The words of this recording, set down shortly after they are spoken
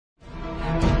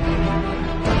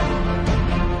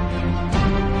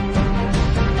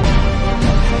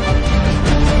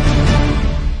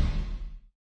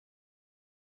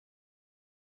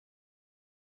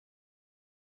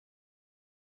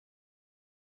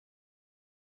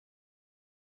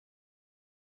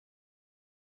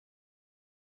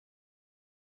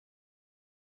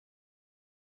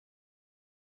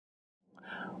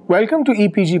Welcome to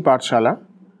EPG Pathshala.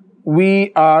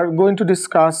 We are going to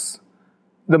discuss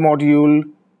the module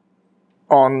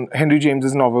on Henry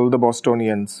James's novel, The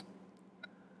Bostonians.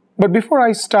 But before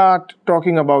I start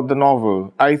talking about the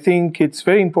novel, I think it's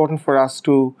very important for us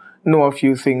to know a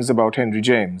few things about Henry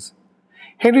James.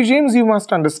 Henry James, you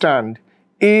must understand,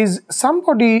 is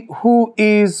somebody who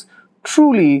is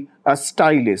truly a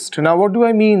stylist. Now, what do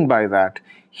I mean by that?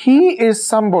 He is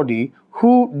somebody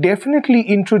who definitely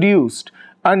introduced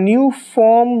a new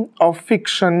form of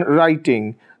fiction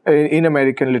writing in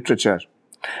American literature.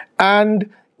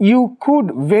 And you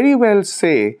could very well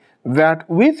say that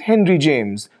with Henry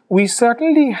James, we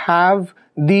certainly have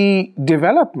the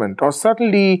development or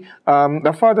certainly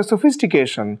the further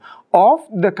sophistication of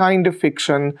the kind of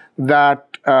fiction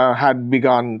that had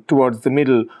begun towards the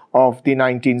middle of the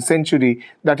 19th century.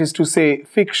 That is to say,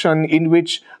 fiction in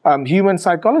which human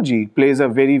psychology plays a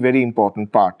very, very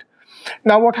important part.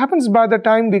 Now, what happens by the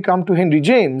time we come to Henry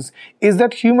James is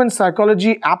that human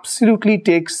psychology absolutely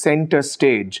takes center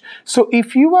stage. So,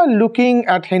 if you are looking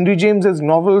at Henry James's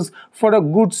novels for a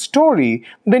good story,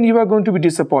 then you are going to be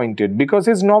disappointed because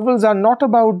his novels are not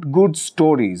about good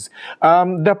stories.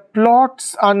 The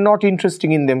plots are not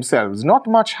interesting in themselves. Not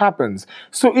much happens.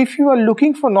 So, if you are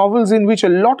looking for novels in which a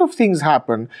lot of things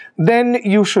happen, then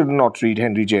you should not read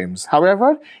Henry James.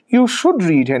 However, you should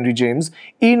read Henry James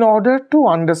in order to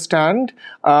understand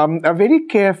a very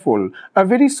careful, a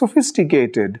very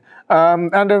sophisticated,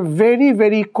 and a very,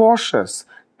 very cautious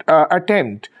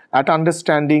attempt at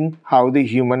understanding how the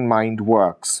human mind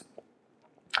works.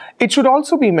 It should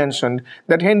also be mentioned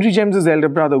that Henry James's elder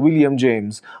brother, William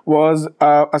James, was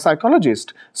a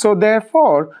psychologist. So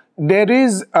therefore, there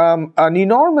is an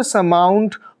enormous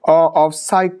amount of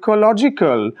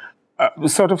psychological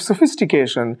sort of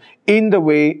sophistication in the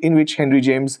way in which Henry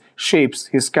James shapes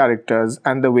his characters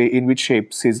and the way in which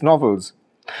shapes his novels.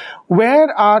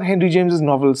 Where are Henry James's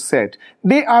novels set?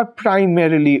 They are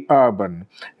primarily urban.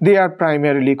 They are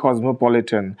primarily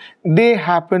cosmopolitan. They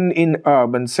happen in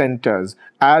urban centers,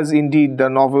 as indeed the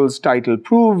novel's title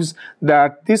proves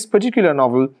that this particular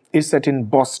novel is set in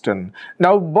Boston.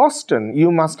 Now, Boston, you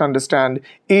must understand,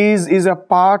 is a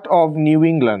part of New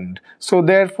England. So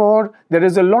therefore, there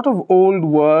is a lot of old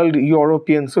world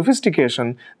European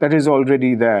sophistication that is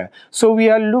already there. So we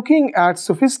are looking at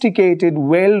sophisticated,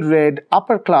 well-read,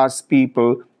 upper-class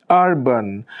people,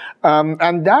 urban,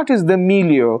 and that is the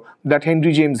milieu that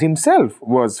Henry James himself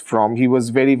was from. He was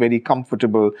very, very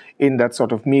comfortable in that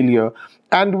sort of milieu.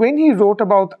 And when he wrote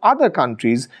about other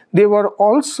countries, they were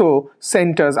also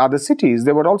centers, other cities,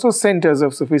 they were also centers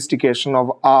of sophistication of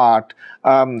art.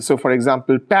 So, for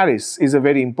example, Paris is a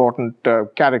very important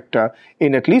character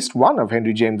in at least one of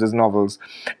Henry James's novels.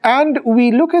 And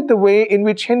we look at the way in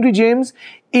which Henry James,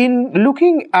 in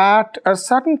looking at a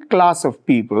certain class of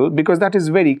people, because that is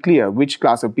very clear which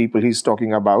class of people he's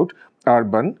talking about,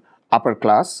 urban, upper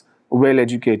class,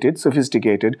 well-educated,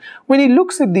 sophisticated. When he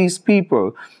looks at these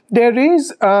people, there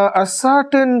is a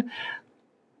certain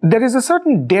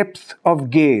depth of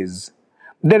gaze.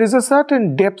 There is a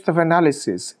certain depth of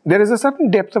analysis. There is a certain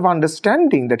depth of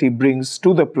understanding that he brings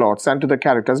to the plots and to the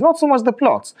characters. Not so much the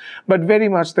plots, but very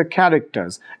much the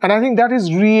characters. And I think that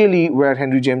is really where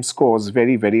Henry James scores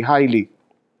very, very highly.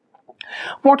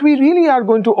 What we really are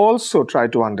going to also try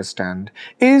to understand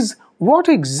is what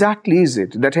exactly is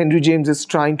it that Henry James is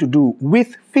trying to do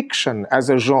with fiction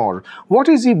as a genre? What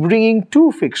is he bringing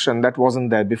to fiction that wasn't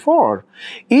there before?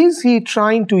 Is he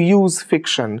trying to use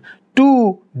fiction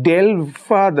to delve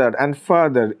further and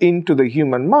further into the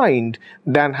human mind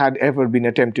than had ever been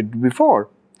attempted before?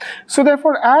 So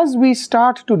therefore, as we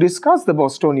start to discuss the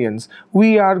Bostonians,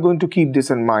 we are going to keep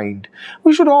this in mind.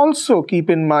 We should also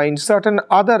keep in mind certain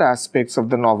other aspects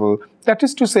of the novel. That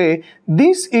is to say,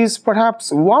 this is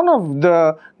perhaps one of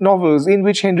the novels in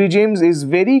which Henry James is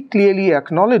very clearly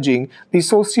acknowledging the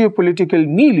socio-political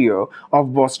milieu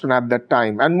of Boston at that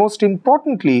time. And most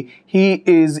importantly, he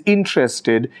is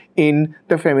interested in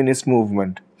the feminist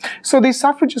movement. So the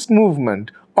suffragist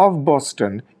movement of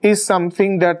Boston is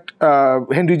something that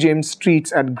Henry James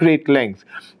treats at great length.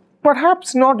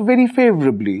 Perhaps not very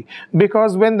favorably,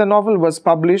 because when the novel was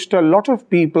published, a lot of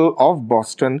people of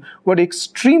Boston were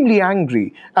extremely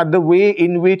angry at the way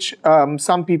in which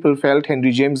some people felt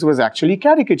Henry James was actually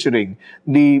caricaturing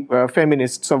the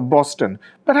feminists of Boston.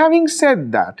 But having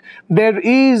said that, there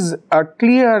is a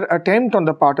clear attempt on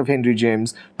the part of Henry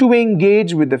James to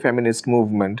engage with the feminist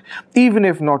movement, even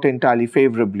if not entirely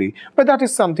favorably. But that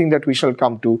is something that we shall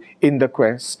come to in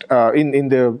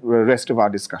the rest of our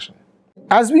discussion.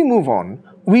 As we move on,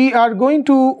 We are going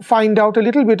to find out a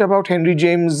little bit about Henry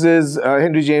James as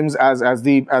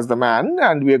the man,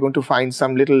 and we are going to find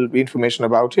some little information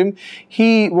about him.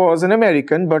 He was an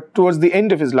American, but towards the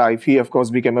end of his life, he of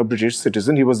course became a British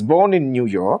citizen. He was born in New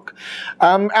York,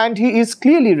 and he is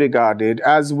clearly regarded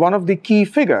as one of the key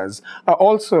figures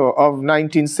also of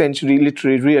 19th century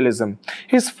literary realism.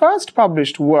 His first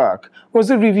published work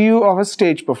was a review of a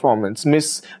stage performance,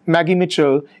 Miss Maggie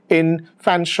Mitchell in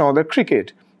Fanshawe the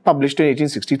Cricket, published in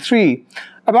 1863.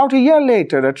 About a year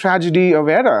later, A Tragedy of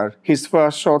Error, his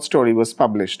first short story, was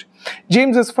published.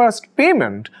 James's first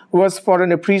payment was for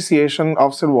an appreciation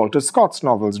of Sir Walter Scott's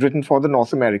novels written for the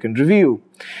North American Review.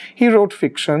 He wrote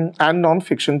fiction and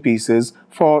non-fiction pieces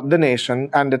for The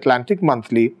Nation and Atlantic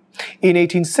Monthly. In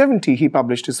 1870, he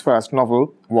published his first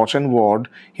novel, Watch and Ward.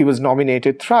 He was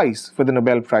nominated thrice for the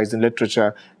Nobel Prize in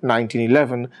Literature,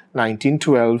 1911,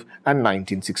 1912, and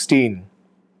 1916.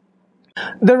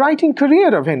 The writing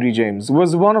career of Henry James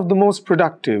was one of the most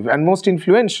productive and most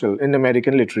influential in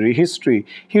American literary history.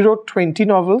 He wrote 20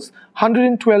 novels,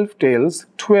 112 tales,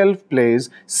 12 plays,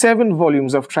 7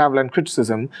 volumes of travel and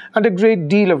criticism, and a great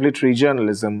deal of literary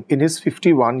journalism in his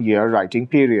 51-year writing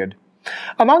period.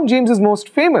 Among James's most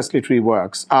famous literary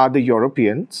works are The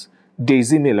Europeans,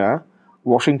 Daisy Miller,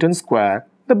 Washington Square,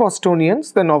 The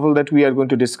Bostonians, the novel that we are going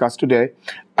to discuss today,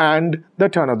 and The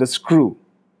Turn of the Screw.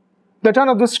 The Turn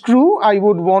of the Screw, I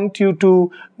would want you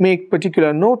to make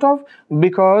particular note of,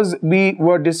 because we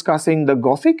were discussing the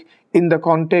Gothic in the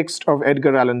context of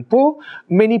Edgar Allan Poe.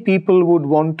 Many people would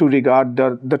want to regard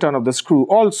the Turn of the Screw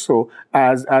also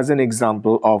as an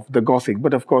example of the Gothic.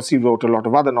 But of course, he wrote a lot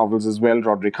of other novels as well.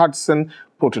 Roderick Hudson,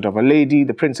 Portrait of a Lady,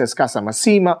 The Princess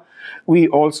Casamassima. We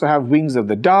also have Wings of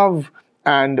the Dove,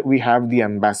 and we have The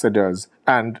Ambassadors,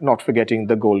 and not forgetting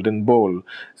The Golden Bowl.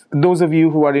 Those of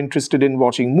you who are interested in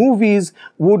watching movies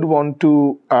would want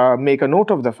to make a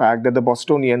note of the fact that The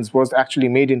Bostonians was actually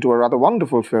made into a rather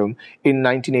wonderful film in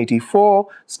 1984,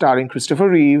 starring Christopher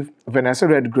Reeve, Vanessa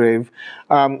Redgrave.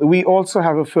 We also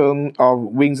have a film of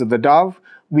Wings of the Dove.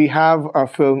 We have a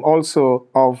film also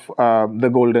of The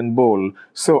Golden Bowl.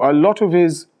 So a lot of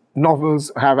his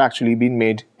novels have actually been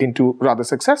made into rather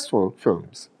successful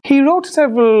films. He wrote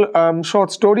several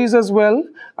short stories as well.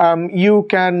 You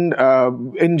can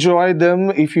enjoy them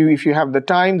if you have the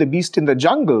time. The Beast in the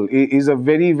Jungle is a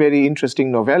very, very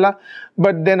interesting novella.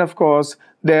 But then, of course,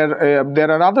 there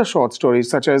are other short stories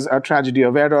such as A Tragedy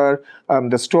of Error,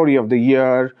 The Story of the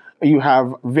Year. You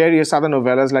have various other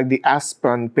novellas like The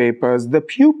Aspen Papers. The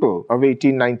Pupil of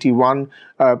 1891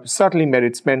 certainly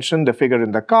merits mention. The Figure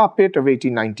in the Carpet of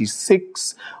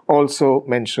 1896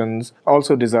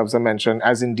 also deserves a mention,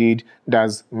 as indeed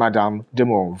does Madame de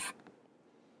Mauve.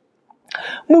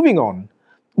 Moving on,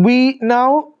 we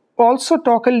now also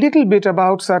talk a little bit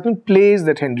about certain plays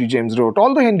that Henry James wrote.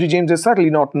 Although Henry James is certainly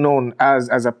not known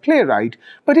as a playwright,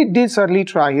 but he did certainly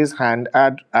try his hand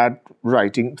at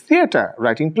writing theatre,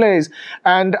 writing plays.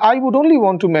 And I would only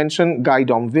want to mention Guy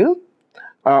Domville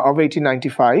of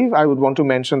 1895. I would want to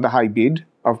mention The High Bid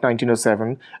of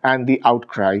 1907 and The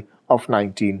Outcry of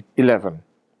 1911.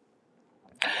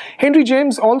 Henry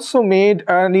James also made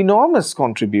an enormous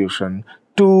contribution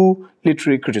to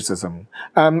literary criticism.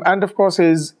 And of course,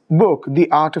 his book, The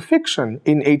Art of Fiction,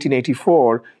 in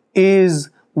 1884,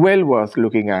 is well worth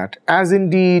looking at, as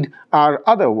indeed are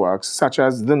other works such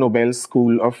as The Nobel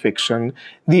School of Fiction,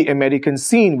 The American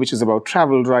Scene, which is about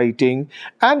travel writing,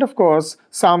 and of course,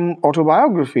 some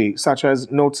autobiography such as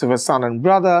Notes of a Son and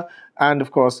Brother, and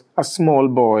of course, A Small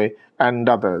Boy, and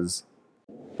others.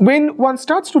 When one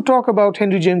starts to talk about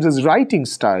Henry James's writing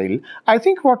style, I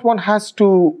think what one has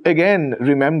to again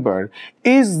remember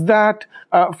is that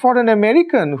for an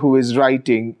American who is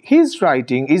writing, his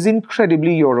writing is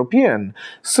incredibly European.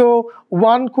 So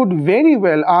one could very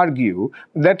well argue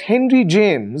that Henry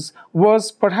James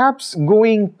was perhaps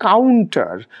going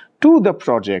counter to the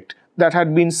project that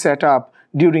had been set up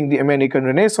during the American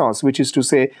Renaissance, which is to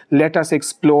say, let us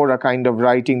explore a kind of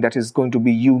writing that is going to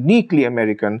be uniquely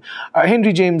American.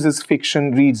 Henry James's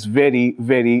fiction reads very,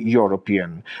 very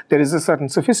European. There is a certain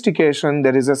sophistication,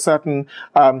 there is a certain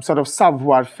sort of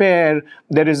savoir-faire,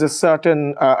 there is a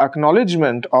certain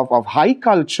acknowledgement of high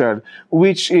culture,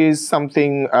 which is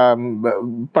something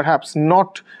perhaps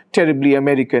not terribly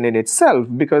American in itself,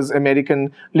 because American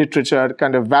literature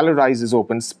kind of valorizes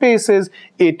open spaces,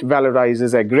 it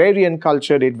valorizes agrarian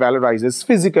culture, it valorizes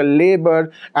physical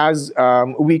labor, as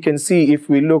we can see if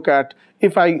we look at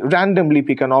if I randomly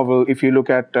pick a novel, if you look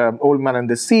at Old Man and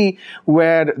the Sea,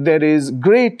 where there is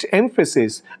great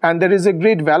emphasis and there is a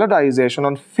great valorization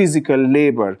on physical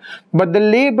labor. But the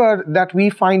labor that we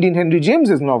find in Henry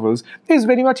James's novels is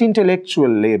very much intellectual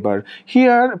labor.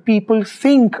 Here, people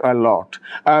think a lot.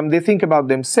 They think about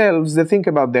themselves, they think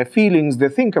about their feelings, they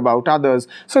think about others.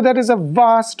 So there is a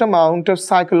vast amount of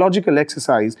psychological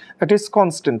exercise that is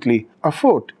constantly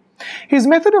afoot. His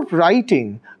method of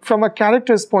writing from a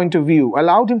character's point of view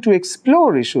allowed him to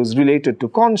explore issues related to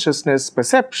consciousness,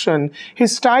 perception.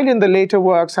 His style in the later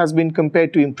works has been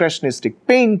compared to impressionistic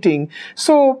painting.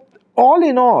 So, all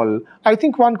in all, I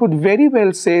think one could very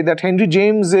well say that Henry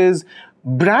James's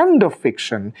brand of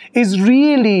fiction is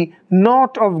really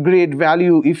not of great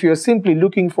value if you're simply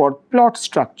looking for plot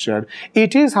structure.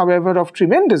 It is, however, of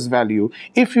tremendous value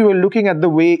if you are looking at the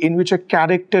way in which a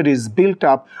character is built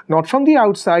up, not from the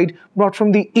outside, but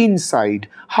from the inside.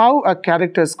 How a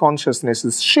character's consciousness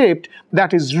is shaped,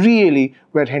 that is really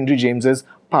where Henry James's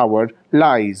power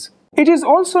lies. It is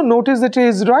also noticed that in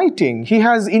his writing, he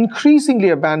has increasingly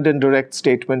abandoned direct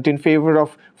statement in favor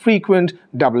of frequent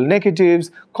double negatives,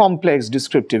 complex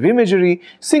descriptive imagery,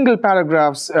 single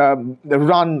paragraphs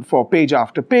run for page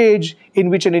after page, in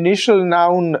which an initial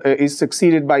noun is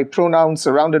succeeded by pronouns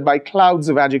surrounded by clouds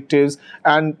of adjectives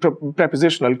and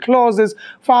prepositional clauses,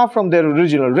 far from their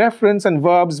original reference, and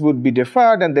verbs would be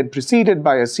deferred and then preceded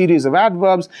by a series of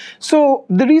adverbs. So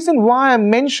the reason why I'm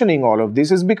mentioning all of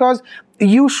this is because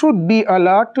you should be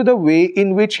alert to the way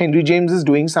in which Henry James is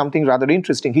doing something rather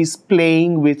interesting. He's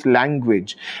playing with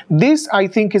language. This, I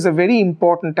think, is a very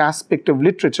important aspect of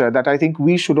literature that I think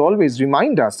we should always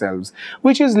remind ourselves,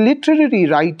 which is literary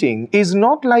writing is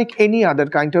not like any other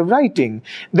kind of writing.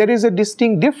 There is a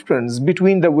distinct difference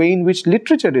between the way in which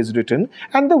literature is written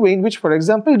and the way in which, for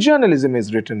example, journalism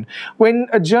is written. When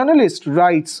a journalist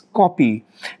writes copy,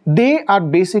 they are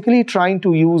basically trying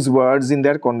to use words in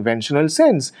their conventional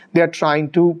sense. They are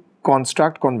trying to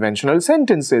construct conventional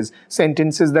sentences,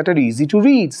 sentences that are easy to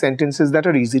read, sentences that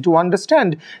are easy to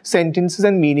understand, sentences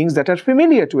and meanings that are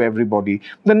familiar to everybody.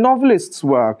 The novelist's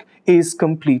work is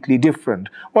completely different.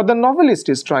 What the novelist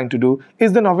is trying to do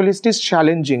is the novelist is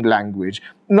challenging language.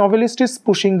 Novelist is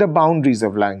pushing the boundaries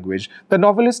of language. The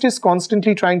novelist is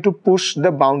constantly trying to push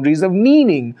the boundaries of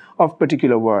meaning of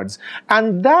particular words.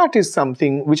 And that is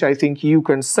something which I think you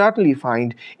can certainly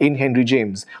find in Henry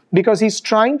James, because he's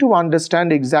trying to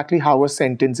understand exactly how a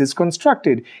sentence is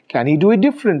constructed. Can he do it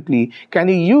differently? Can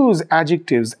he use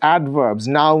adjectives, adverbs,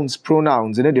 nouns,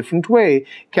 pronouns in a different way?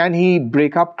 Can he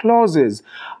break up clauses?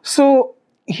 So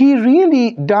he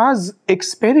really does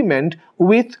experiment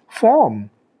with form.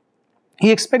 He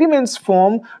experiments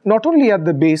form not only at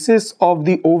the basis of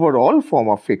the overall form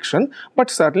of fiction,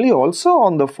 but certainly also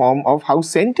on the form of how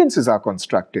sentences are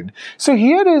constructed. So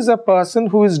here is a person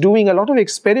who is doing a lot of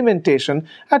experimentation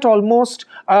at almost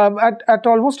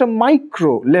a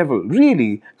micro level,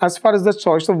 really, as far as the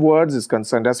choice of words is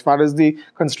concerned, as far as the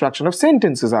construction of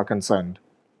sentences are concerned.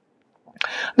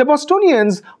 The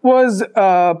Bostonians was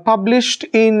published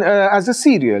as a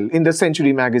serial in the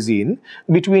Century magazine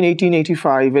between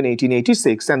 1885 and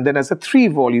 1886, and then as a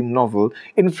 3-volume novel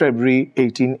in February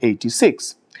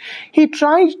 1886. He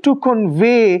tried to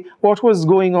convey what was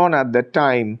going on at that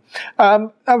time.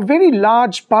 A very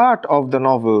large part of the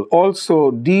novel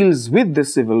also deals with the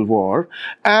Civil War,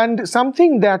 and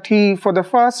something that he, for the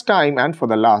first time and for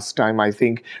the last time, I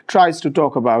think, tries to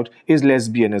talk about is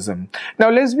lesbianism.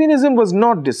 Now, lesbianism was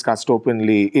not discussed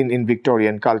openly in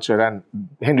Victorian culture, and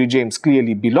Henry James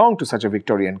clearly belonged to such a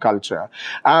Victorian culture.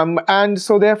 And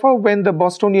so, therefore, when the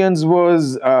Bostonians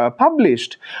was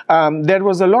published, there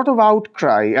was a lot of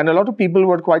outcry, and a lot of people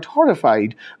were quite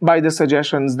horrified by the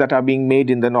suggestions that are being made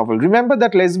in the novel. Remember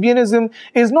that lesbianism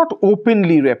is not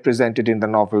openly represented in the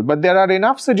novel, but there are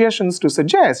enough suggestions to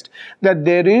suggest that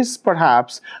there is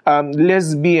perhaps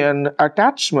lesbian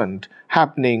attachment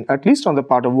happening, at least on the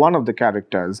part of one of the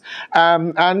characters.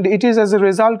 And it is as a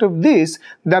result of this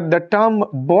that the term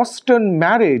Boston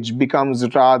marriage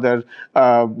becomes rather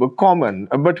common,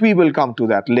 but we will come to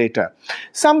that later.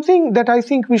 Something that I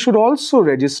think we should also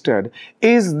register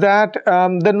is that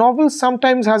the novel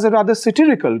sometimes has a rather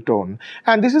satirical tone,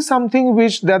 and this is something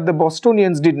which that the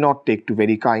Bostonians did not take to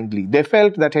very kindly. They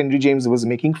felt that Henry James was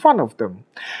making fun of them.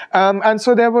 And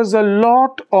so there was a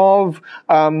lot of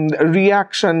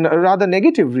reaction, rather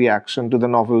negative reaction to the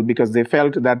novel, because they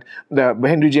felt that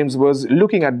Henry James was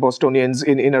looking at Bostonians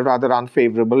in a rather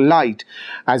unfavorable light.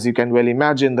 As you can well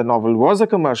imagine, the novel was a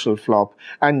commercial flop,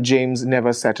 and James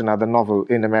never set another novel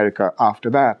in America after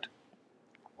that.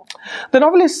 The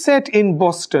novel is set in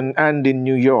Boston and in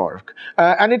New York,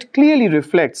 and it clearly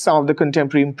reflects some of the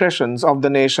contemporary impressions of the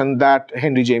nation that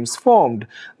Henry James formed.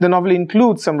 The novel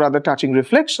includes some rather touching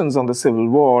reflections on the Civil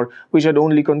War, which had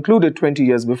only concluded 20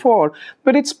 years before,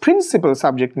 but its principal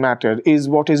subject matter is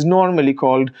what is normally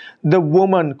called the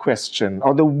woman question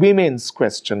or the women's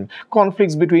question,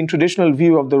 conflicts between traditional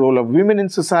view of the role of women in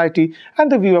society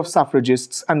and the view of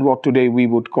suffragists and what today we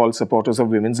would call supporters of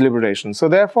women's liberation. So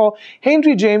therefore,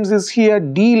 Henry James is here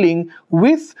dealing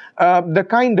with the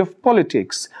kind of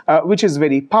politics which is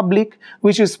very public,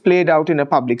 which is played out in a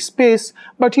public space,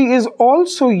 but he is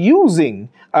also using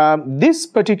this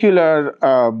particular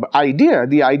idea,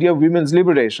 the idea of women's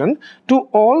liberation, to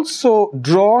also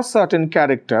draw certain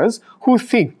characters who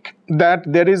think that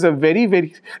there is a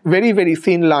very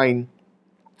thin line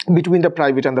between the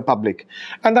private and the public.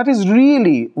 And that is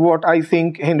really what I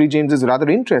think Henry James is rather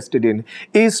interested in,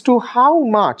 is to how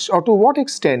much or to what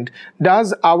extent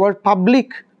does our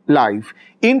public life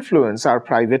influence our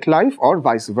private life, or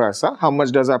vice versa? How much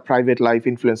does our private life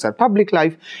influence our public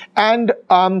life? And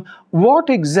what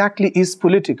exactly is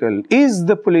political? Is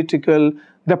the political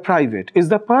the private? Is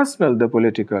the personal the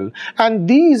political? And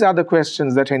these are the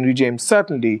questions that Henry James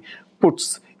certainly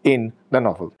puts in the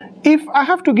novel. If I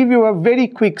have to give you a very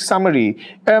quick summary,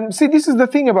 see, this is the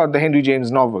thing about the Henry James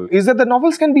novel, is that the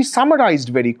novels can be summarized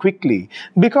very quickly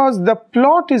because the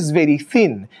plot is very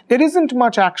thin. There isn't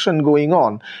much action going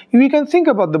on. We can think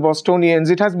about the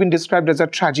Bostonians. It has been described as a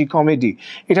tragicomedy.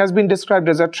 It has been described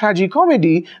as a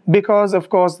tragicomedy because, of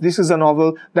course, this is a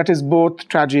novel that is both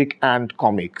tragic and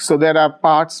comic. So there are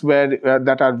parts where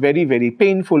that are very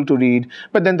painful to read,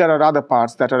 but then there are other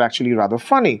parts that are actually rather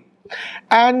funny.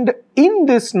 And in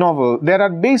this novel, there are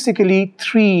basically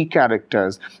three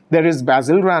characters. There is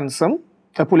Basil Ransom,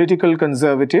 a political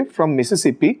conservative from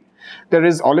Mississippi. There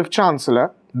is Olive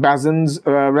Chancellor,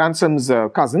 Ransom's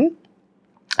cousin,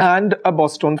 and a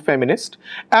Boston feminist.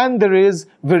 And there is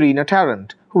Verena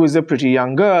Tarrant, who is a pretty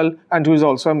young girl and who is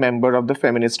also a member of the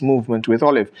feminist movement with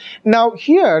Olive. Now,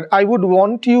 here, I would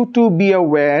want you to be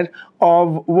aware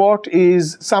of what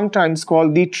is sometimes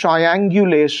called the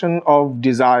triangulation of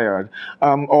desire,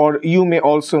 or you may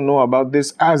also know about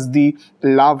this as the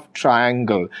love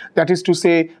triangle. That is to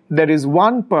say, there is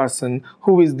one person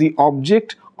who is the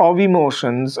object of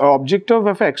emotions or object of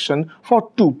affection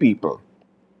for two people.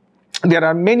 There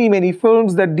are many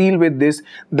films that deal with this,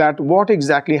 that what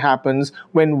exactly happens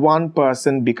when one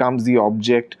person becomes the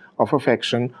object of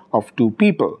affection of two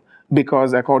people.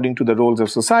 Because according to the roles of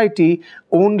society,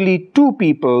 only two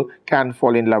people can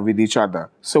fall in love with each other.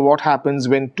 So what happens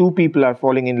when two people are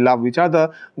falling in love with each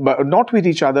other, but not with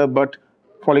each other, but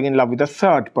falling in love with a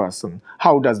third person?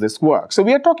 How does this work? So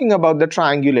we are talking about the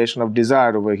triangulation of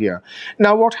desire over here.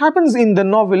 Now what happens in the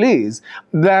novel is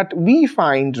that we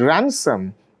find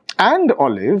Ransom and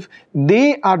Olive,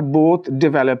 they are both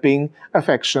developing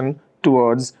affection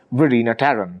towards Verena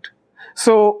Tarrant.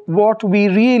 So what we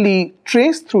really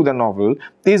trace through the novel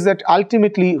is that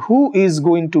ultimately who is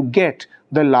going to get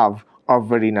the love of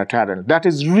Verena Tarrant? That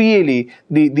is really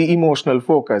the emotional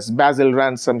focus. Basil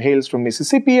Ransom hails from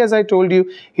Mississippi, as I told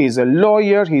you. He's a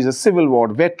lawyer, he's a Civil War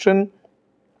veteran.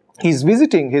 He's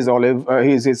visiting his cousin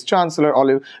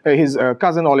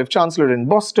Olive Chancellor in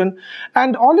Boston,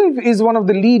 and Olive is one of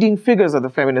the leading figures of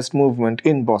the feminist movement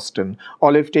in Boston.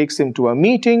 Olive takes him to a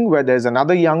meeting where there's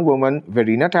another young woman,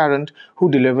 Verena Tarrant,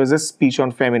 who delivers a speech on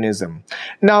feminism.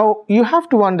 Now, you have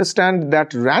to understand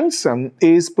that Ransom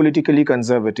is politically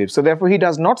conservative, so therefore he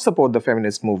does not support the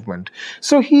feminist movement.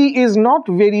 So he is not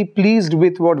very pleased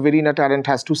with what Verena Tarrant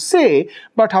has to say,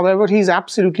 but however, he's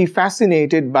absolutely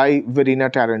fascinated by Verena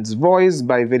Tarrant's voice,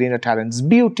 by Verena Tarrant's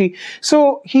beauty.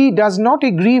 So he does not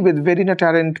agree with Verena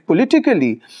Tarrant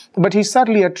politically, but he's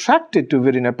certainly attracted to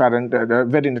Verena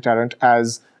Tarrant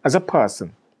as a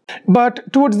person.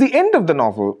 But towards the end of the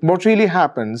novel, what really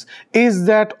happens is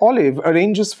that Olive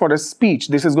arranges for a speech.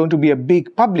 This is going to be a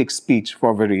big public speech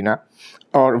for Verena,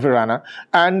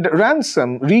 and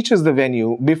Ransom reaches the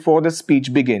venue before the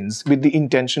speech begins with the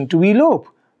intention to elope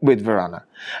with Verena.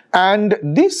 And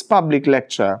this public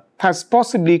lecture has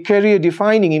possibly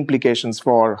career-defining implications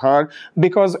for her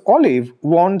because Olive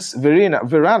wants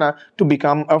Verena to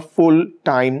become a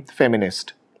full-time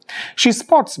feminist. She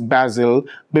spots Basil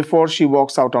before she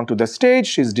walks out onto the stage.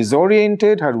 She's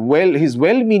disoriented. His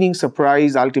well-meaning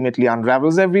surprise ultimately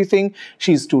unravels everything.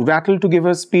 She's too rattled to give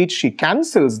her speech. She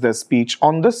cancels the speech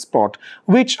on the spot,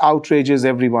 which outrages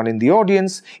everyone in the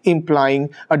audience, implying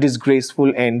a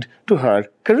disgraceful end to her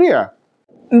career.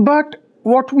 But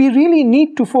what we really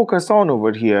need to focus on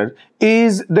over here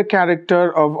is the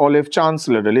character of Olive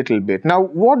Chancellor a little bit. Now,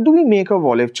 what do we make of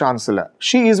Olive Chancellor?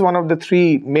 She is one of the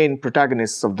three main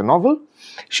protagonists of the novel.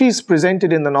 She is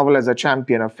presented in the novel as a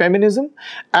champion of feminism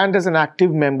and as an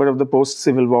active member of the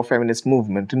post-Civil War feminist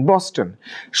movement in Boston.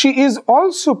 She is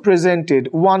also presented,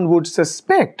 one would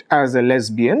suspect, as a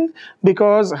lesbian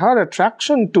because her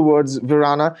attraction towards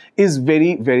Verana is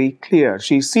very, very clear.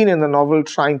 She's seen in the novel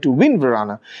trying to win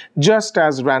Verana, just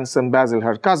as Ransom Basil,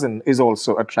 her cousin, is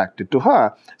also attracted to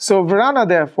her. So Verana,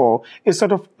 therefore, is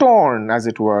sort of torn, as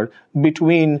it were,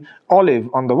 between Olive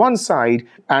on the one side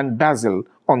and Basil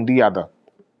on the other.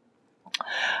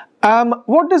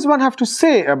 What does one have to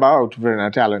say about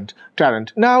Verena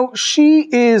Tarrant? Now, she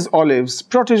is Olive's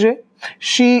protege.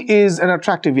 She is an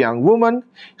attractive young woman.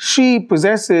 She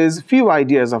possesses few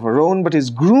ideas of her own, but is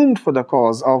groomed for the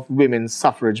cause of women's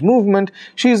suffrage movement.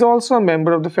 She is also a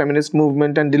member of the feminist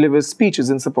movement and delivers speeches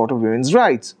in support of women's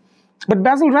rights. But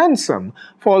Basil Ransom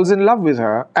falls in love with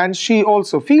her, and she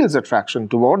also feels attraction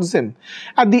towards him.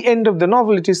 At the end of the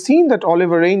novel, it is seen that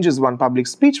Olive arranges one public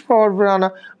speech for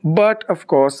Verana, but of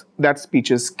course that speech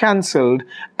is cancelled,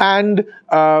 and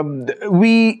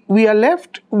we are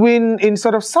left in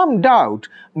sort of some doubt,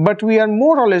 but we are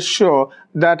more or less sure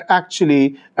that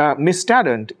actually Miss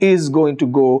Tarrant is going to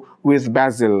go with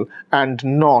Basil and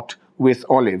not with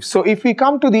Olive. So if we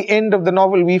come to the end of the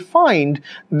novel, we find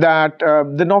that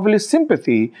the novelist's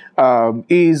sympathy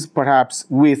is perhaps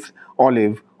with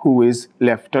Olive, who is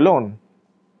left alone.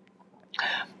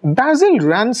 Basil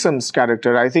Ransom's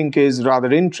character, I think, is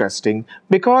rather interesting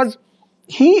because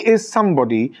he is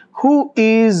somebody who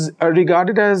is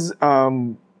regarded as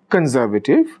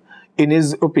conservative in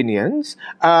his opinions,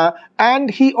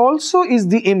 and he also is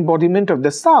the embodiment of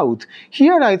the South.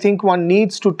 Here I think one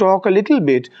needs to talk a little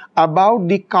bit about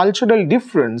the cultural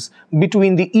difference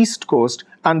between the East Coast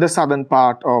and the southern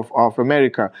part of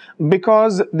America,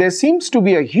 because there seems to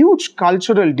be a huge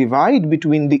cultural divide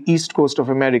between the East Coast of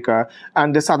America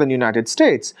and the southern United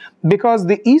States, because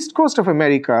the East Coast of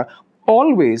America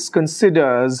always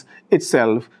considers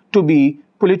itself to be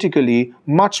politically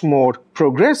much more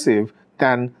progressive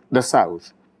than the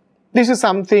South. This is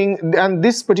something, and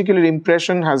this particular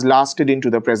impression has lasted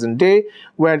into the present day,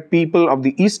 where people of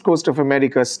the East Coast of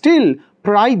America still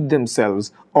pride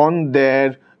themselves on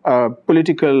their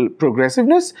political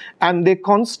progressiveness, and they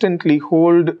constantly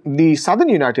hold the southern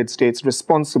United States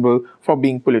responsible for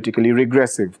being politically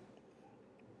regressive.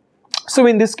 So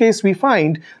in this case, we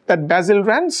find that Basil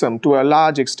Ransom, to a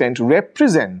large extent,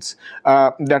 represents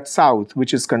that South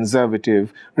which is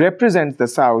conservative, represents the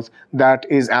South that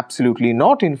is absolutely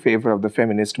not in favor of the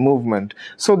feminist movement.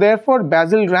 So therefore,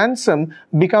 Basil Ransom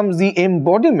becomes the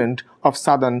embodiment of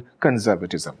Southern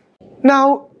conservatism.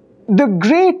 Now, the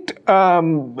great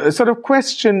sort of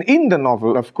question in the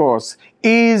novel, of course,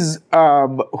 is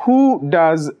who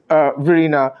does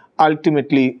Verena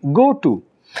ultimately go to?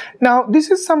 Now,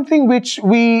 this is something which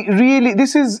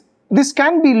this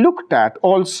can be looked at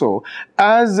also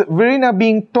as Verena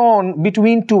being torn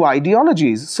between two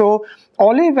ideologies. So,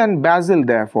 Olive and Basil,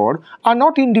 therefore, are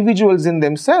not individuals in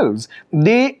themselves.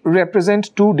 They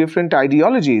represent two different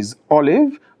ideologies.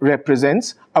 Olive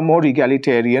represents a more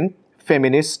egalitarian,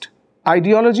 feminist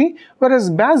ideology, whereas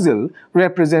Basil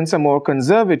represents a more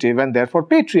conservative and therefore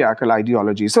patriarchal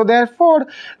ideology. So therefore,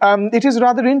 it is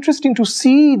rather interesting to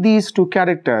see these two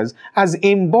characters as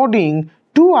embodying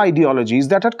two ideologies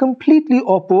that are completely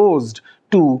opposed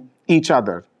to each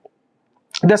other.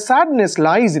 The sadness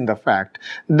lies in the fact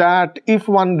that if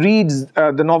one reads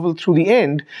the novel through the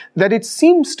end, that it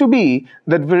seems to be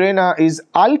that Verena is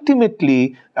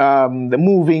ultimately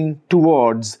moving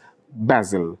towards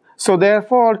Basil. So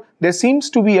therefore, there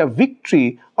seems to be a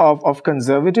victory of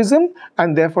conservatism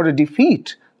and therefore a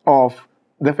defeat of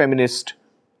the feminist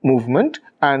movement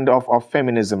and of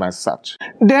feminism as such.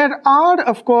 There are,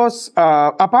 of course,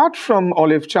 apart from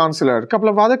Olive Chancellor, a couple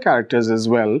of other characters as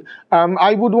well.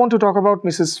 I would want to talk about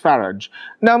Mrs. Farage.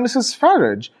 Now, Mrs.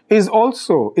 Farage is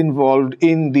also involved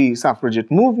in the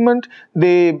suffragette movement.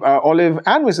 Olive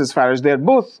and Mrs. Farage, they're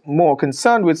both more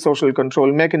concerned with social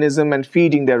control mechanism and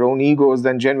feeding their own egos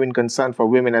than genuine concern for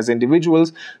women as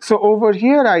individuals. So over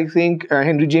here, I think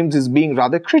Henry James is being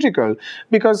rather critical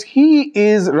because he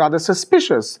is rather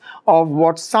suspicious of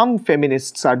what some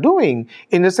feminists are doing,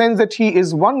 in the sense that he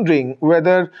is wondering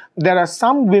whether there are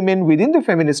some women within the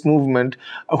feminist movement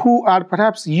who are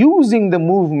perhaps using the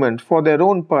movement for their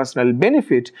own personal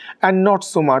benefit and not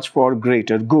so much for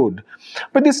greater good.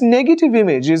 But this negative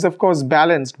image is, of course,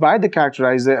 balanced by the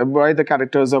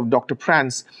characters of Dr.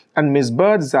 Prance and Miss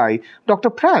Birdseye, Dr.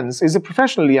 Prance is a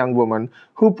professional young woman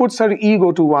who puts her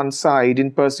ego to one side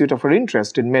in pursuit of her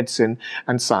interest in medicine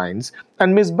and science.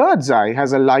 And Miss Birdseye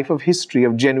has a life of history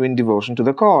of genuine devotion to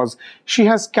the cause. She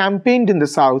has campaigned in the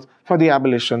South for the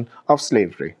abolition of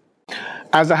slavery.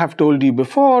 As I have told you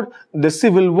before, the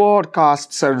Civil War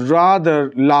casts a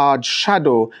rather large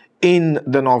shadow in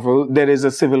the novel. There is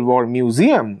a Civil War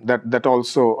museum that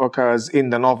also occurs in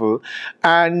the novel.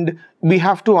 And we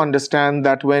have to understand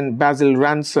that when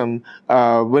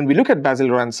we look at Basil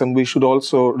Ransom, we should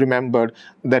also remember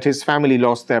that his family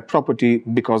lost their property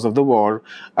because of the war.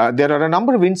 There are a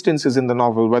number of instances in the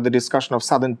novel where the discussion of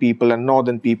southern people and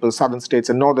northern people, southern states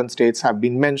and northern states have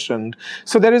been mentioned.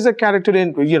 So there is a character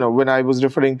in, when I was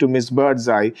referring to Miss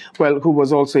Birdseye, who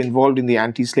was also involved in the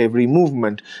anti-slavery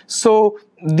movement. So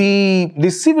the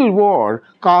Civil War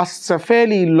casts a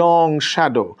fairly long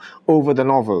shadow over the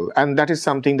novel, and that is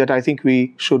something that I think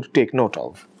we should take note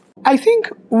of. I think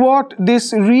what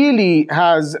this really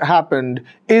has happened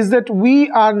is that we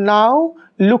are now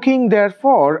looking,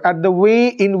 therefore, at the way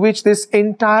in which this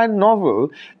entire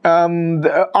novel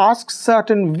asks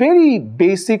certain very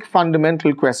basic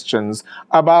fundamental questions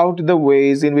about the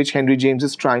ways in which Henry James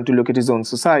is trying to look at his own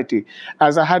society.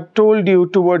 As I had told you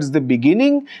towards the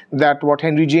beginning, that what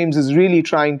Henry James is really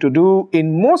trying to do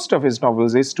in most of his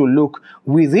novels is to look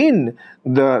within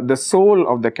the soul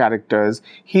of the characters.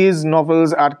 His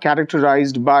novels are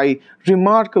characterized by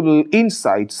remarkable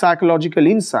insights, psychological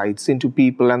insights into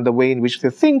people and the way in which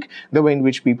they think, the way in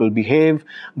which people behave.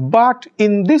 But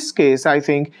in this case, I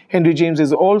think Henry James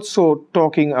is also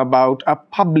talking about a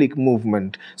public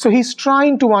movement. So he's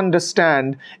trying to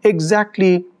understand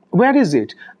exactly where is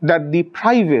it that the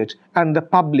private and the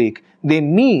public, they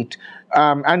meet.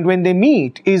 And when they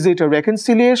meet, is it a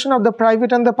reconciliation of the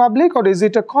private and the public, or is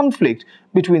it a conflict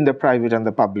between the private and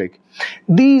the public?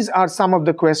 These are some of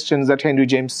the questions that Henry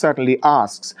James certainly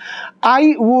asks.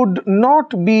 I would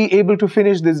not be able to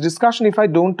finish this discussion if I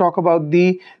don't talk about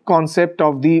the concept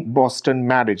of the Boston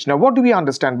marriage. Now, what do we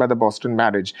understand by the Boston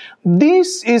marriage?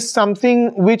 This is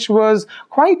something which was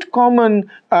quite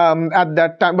common at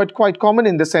that time, but quite common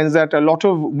in the sense that a lot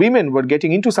of women were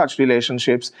getting into such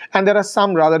relationships, and there are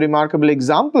some rather remarkable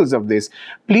examples of this.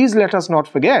 Please let us not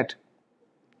forget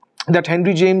that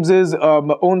Henry James's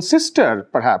own sister,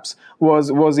 perhaps,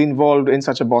 was involved in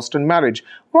such a Boston marriage.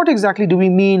 What exactly do we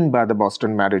mean by the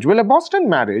Boston marriage? Well, a Boston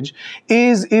marriage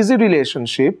is a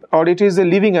relationship, or it is a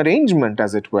living arrangement,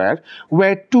 as it were,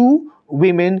 where two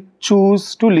women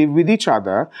choose to live with each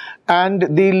other, and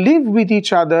they live with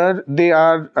each other. They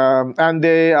are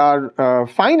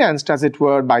financed, as it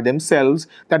were, by themselves.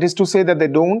 That is to say that they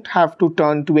don't have to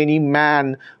turn to any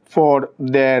man for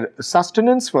their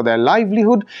sustenance, for their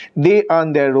livelihood. They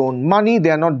earn their own money. They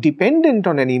are not dependent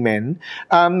on any men.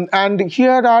 And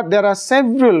there are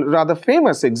several rather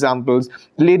famous examples.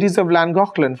 Ladies of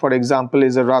Llangollen, for example,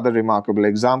 is a rather remarkable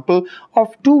example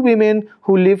of two women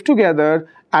who live together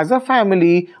as a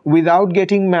family without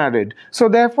getting married. So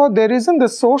therefore, there isn't the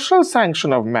social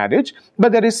sanction of marriage,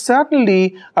 but there is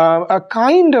certainly a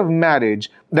kind of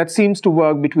marriage that seems to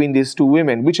work between these two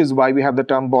women, which is why we have the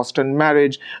term Boston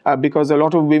marriage, because a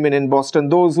lot of women in Boston,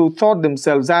 those who thought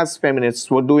themselves as feminists,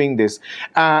 were doing this.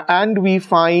 And we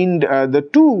find the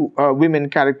two women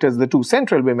characters, the two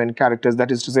central women characters,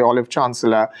 that is to say Olive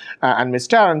Chancellor and Miss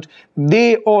Tarrant,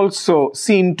 they also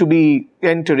seem to be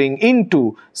entering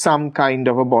into some kind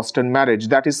of a Boston marriage.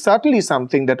 That is certainly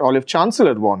something that Olive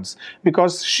Chancellor wants,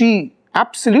 because she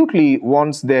absolutely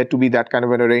wants there to be that kind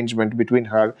of an arrangement between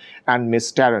her and Miss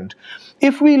Tarrant.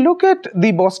 If we look at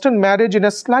the Boston marriage in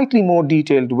a slightly more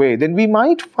detailed way, then we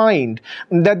might find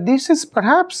that this is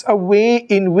perhaps a way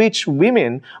in which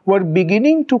women were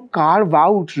beginning to carve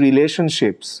out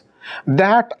relationships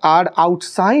that are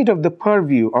outside of the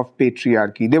purview of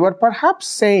patriarchy. They were perhaps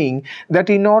saying that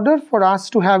in order for us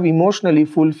to have emotionally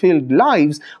fulfilled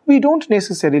lives, we don't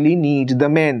necessarily need the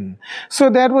men.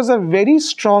 So there was a very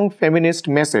strong feminist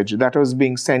message that was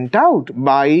being sent out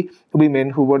by women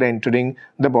who were entering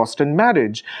the Boston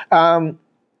marriage.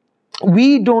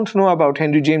 We don't know about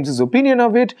Henry James's opinion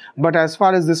of it, but as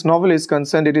far as this novel is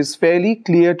concerned, it is fairly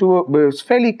clear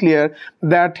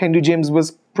that Henry James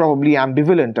was probably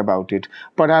ambivalent about it.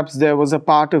 Perhaps there was a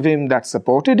part of him that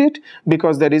supported it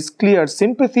because there is clear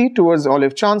sympathy towards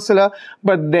Olive Chancellor,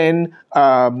 but then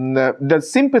the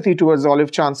sympathy towards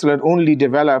Olive Chancellor only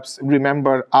develops,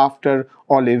 remember, after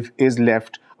Olive is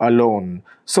left alone.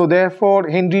 So therefore,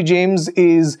 Henry James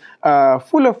is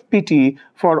full of pity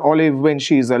for Olive when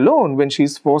she is alone, when she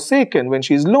is forsaken, when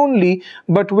she is lonely,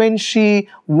 but when she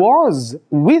was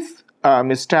with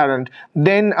Miss Tarrant,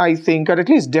 then I think, or at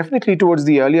least definitely towards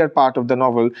the earlier part of the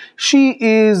novel, she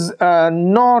is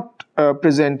not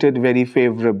presented very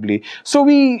favorably. So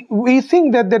we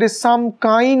think that there is some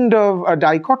kind of a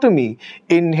dichotomy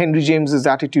in Henry James's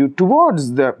attitude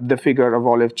towards the figure of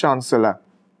Olive Chancellor.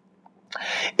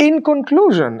 In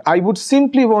conclusion, I would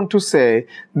simply want to say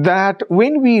that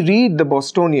when we read The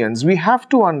Bostonians, we have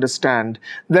to understand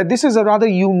that this is a rather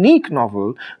unique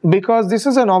novel because this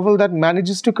is a novel that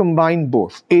manages to combine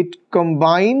both. It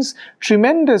combines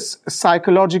tremendous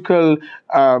psychological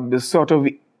sort of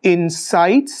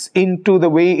insights into the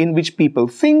way in which people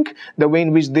think, the way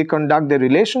in which they conduct their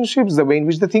relationships, the way in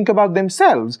which they think about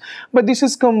themselves. But this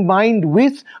is combined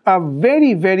with a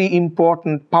very, very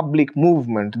important public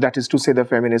movement, that is to say the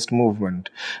feminist movement.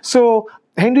 So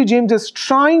Henry James is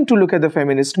trying to look at the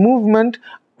feminist movement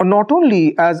not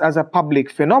only as a public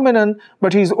phenomenon,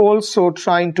 but he's also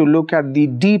trying to look at the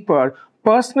deeper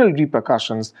personal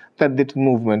repercussions that this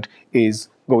movement is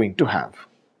going to have.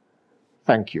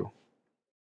 Thank you.